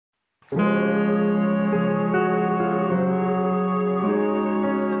Got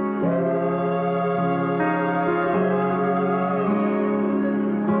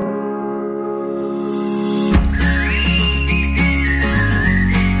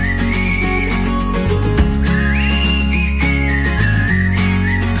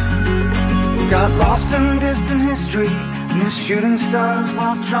lost in distant history, missed shooting stars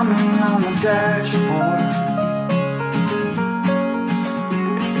while drumming on the dashboard.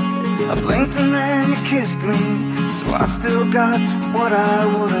 I blinked and then you kissed me, so I still got what I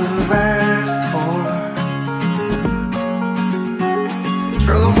would have asked for.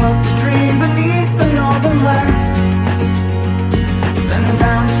 Drove up to dream beneath the northern lights, then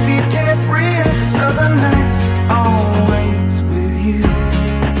down a steep carefree in southern nights. Always with you,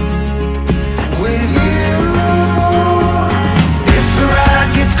 with you. If the ride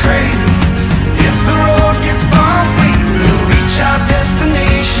gets crazy, if the road gets bumpy, we'll reach our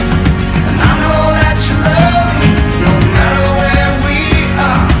destination. And I know that you love me, no matter where we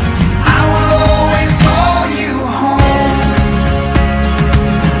are. I will always call you home.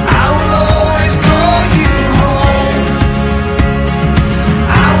 I will always call you home.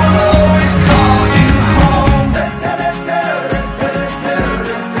 I will always call you home.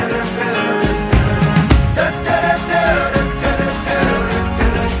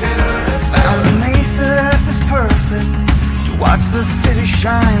 Found a mesa that was perfect to watch the city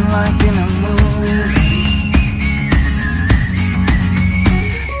shine like in a movie.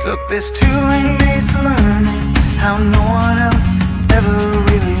 Took this 2-lane maze to learn it, how no one else ever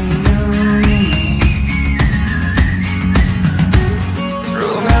really knew me.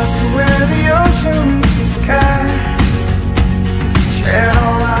 Drove out to where the ocean meets the sky, shared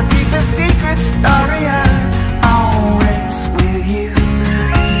all our deepest secrets, starry-eyed. Always with you,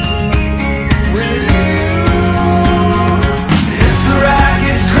 with you. If the ride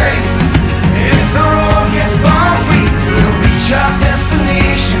gets crazy, if the road gets bumpy, we'll reach our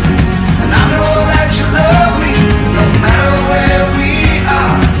destination. And I know that you love me, no matter where we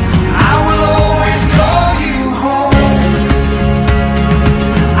are. I will always call you home.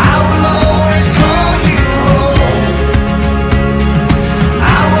 I will always call you home.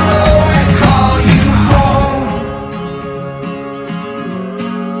 I will always call you home.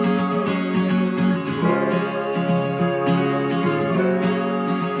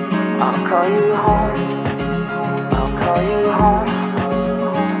 I'll call you home. I'll call you home.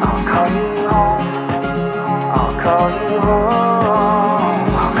 I'll call you home. I'll call you